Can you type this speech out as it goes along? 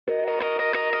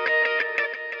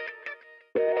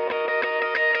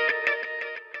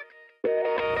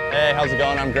Hey, how's it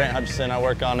going? I'm Grant Hutcheson. I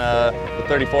work on the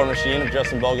 34 machine of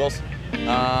Justin Bogle's.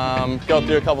 Go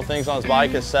through a couple things on his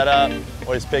bike, his setup,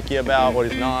 what he's picky about, what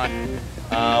he's not.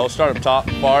 We'll start up top,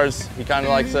 bars. He kind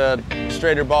of likes a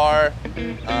straighter bar,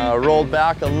 rolled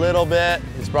back a little bit.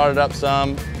 He's brought it up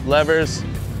some. Levers,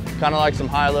 kind of likes them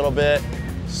high a little bit.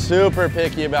 Super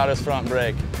picky about his front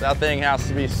brake. That thing has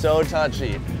to be so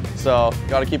touchy. So,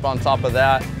 got to keep on top of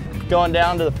that. Going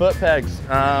down to the foot pegs,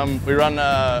 we run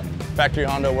factory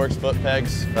Honda Works foot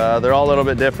pegs. They're all a little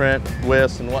bit different,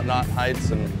 widths and whatnot,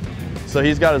 heights, and so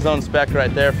he's got his own spec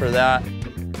right there for that.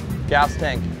 Gas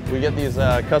tank, we get these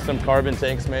custom carbon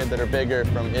tanks made that are bigger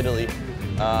from Italy.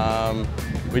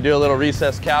 We do a little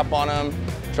recessed cap on them,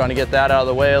 trying to get that out of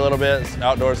the way a little bit.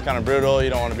 Outdoors kind of brutal, you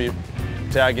don't want to be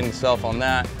tagging yourself on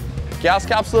that. Gas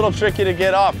cap's a little tricky to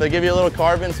get off. They give you a little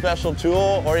carbon special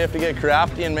tool, or you have to get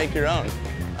crafty and make your own.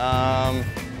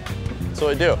 That's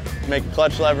what we do. Make a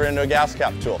clutch lever into a gas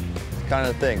cap tool. Kind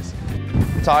of things.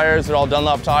 Tires are all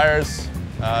Dunlop tires.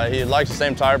 He likes the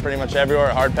same tire pretty much everywhere,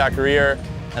 hard pack rear,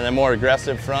 and then more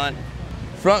aggressive front.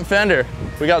 Front fender,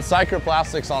 we got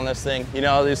cycroplastics on this thing. You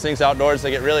know, these things outdoors,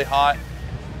 they get really hot.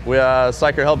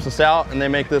 Cycro helps us out, and they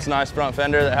make this nice front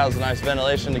fender that has nice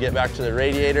ventilation to get back to the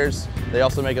radiators. They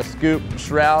also make a scoop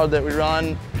shroud that we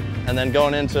run, and then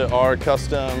going into our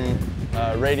custom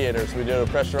radiators, we do a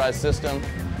pressurized system,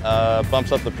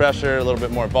 bumps up the pressure, a little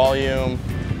bit more volume,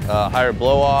 higher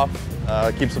blow off,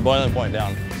 keeps the boiling point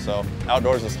down. So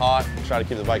outdoors is hot, try to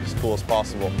keep the bike as cool as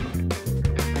possible.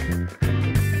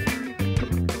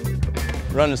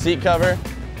 Run the seat cover,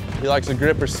 he likes a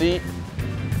gripper seat.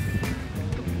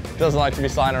 Doesn't like to be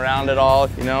sliding around at all,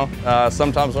 you know.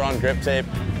 Sometimes we're on grip tape,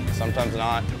 sometimes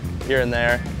not, here and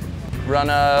there. Run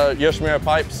Yoshimura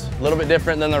pipes, a little bit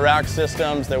different than the rack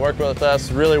systems. They work with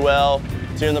us really well.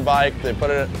 Tune the bike,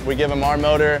 we give them our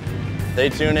motor, they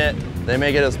tune it, they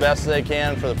make it as best as they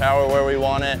can for the power where we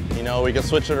want it. You know, we can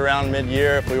switch it around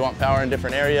mid-year if we want power in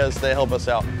different areas, they help us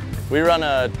out. We run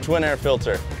a twin air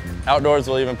filter. Outdoors,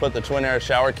 we'll even put the twin air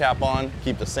shower cap on,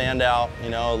 keep the sand out,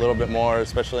 you know, a little bit more,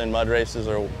 especially in mud races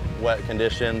or wet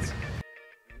conditions.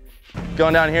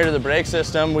 Going down here to the brake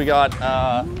system, we got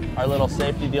our little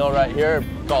safety deal right here,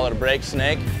 call it a brake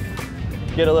snake.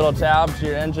 Get a little tab to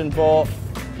your engine bolt.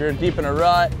 If you're deep in a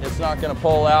rut, it's not gonna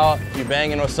pull out. If you're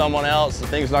banging with someone else, the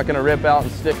thing's not gonna rip out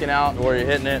and sticking out where you're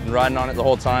hitting it and riding on it the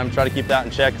whole time. Try to keep that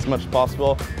in check as much as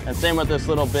possible. And same with this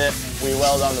little bit, we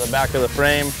weld onto the back of the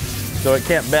frame so it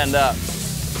can't bend up and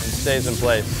stays in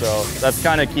place. So that's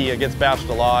kind of key, it gets bashed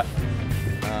a lot.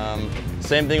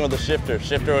 Same thing with the shifter.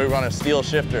 We run a steel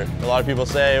shifter. A lot of people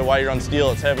say, why you run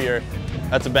steel, it's heavier.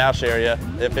 That's a bash area.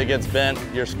 If it gets bent,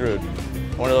 you're screwed.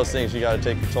 One of those things you gotta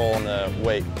take the toll on the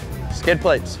weight. Skid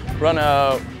plates. Run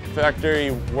a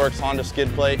factory Works Honda skid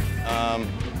plate.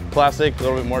 Plastic, a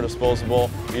little bit more disposable.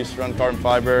 We used to run carbon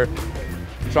fiber.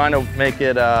 Trying to make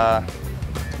it a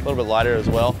little bit lighter as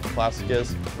well, plastic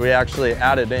is. We actually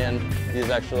added in these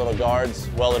extra little guards,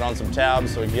 welded on some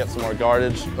tabs so we can get some more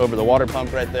guardage over the water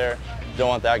pump right there. Don't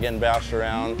want that getting bashed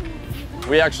around.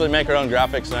 We actually make our own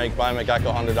graphics now. You can buy them at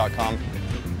GEICOHonda.com.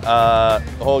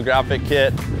 The whole graphic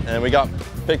kit, and we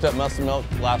picked up Muscle Milk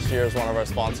last year as one of our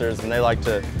sponsors, and they like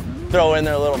to throw in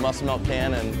their little Muscle Milk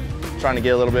can and trying to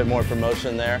get a little bit more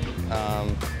promotion there.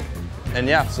 And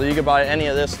yeah, so you can buy any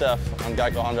of this stuff on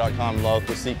GEICOHonda.com,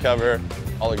 the seat cover,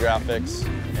 all the graphics,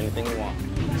 anything you want.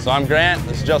 So I'm Grant,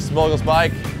 this is Justin Bogle's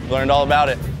bike. Learned all about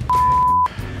it.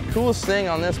 Coolest thing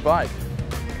on this bike.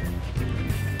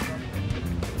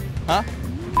 Huh?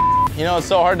 You know, it's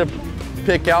so hard to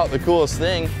pick out the coolest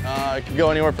thing. It could go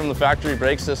anywhere from the factory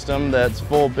brake system that's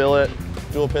full billet,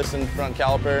 dual piston front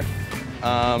caliper.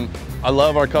 I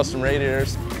love our custom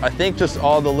radiators. I think just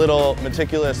all the little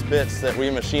meticulous bits that we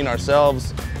machine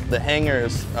ourselves, the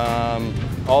hangers,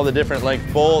 all the different like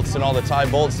bolts and all the tie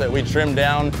bolts that we trim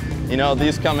down. You know,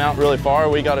 these come out really far,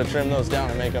 we got to trim those down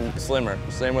and make them slimmer.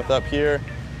 Same with up here.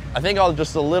 I think all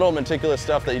just the little meticulous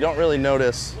stuff that you don't really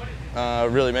notice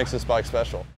really makes this bike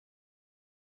special.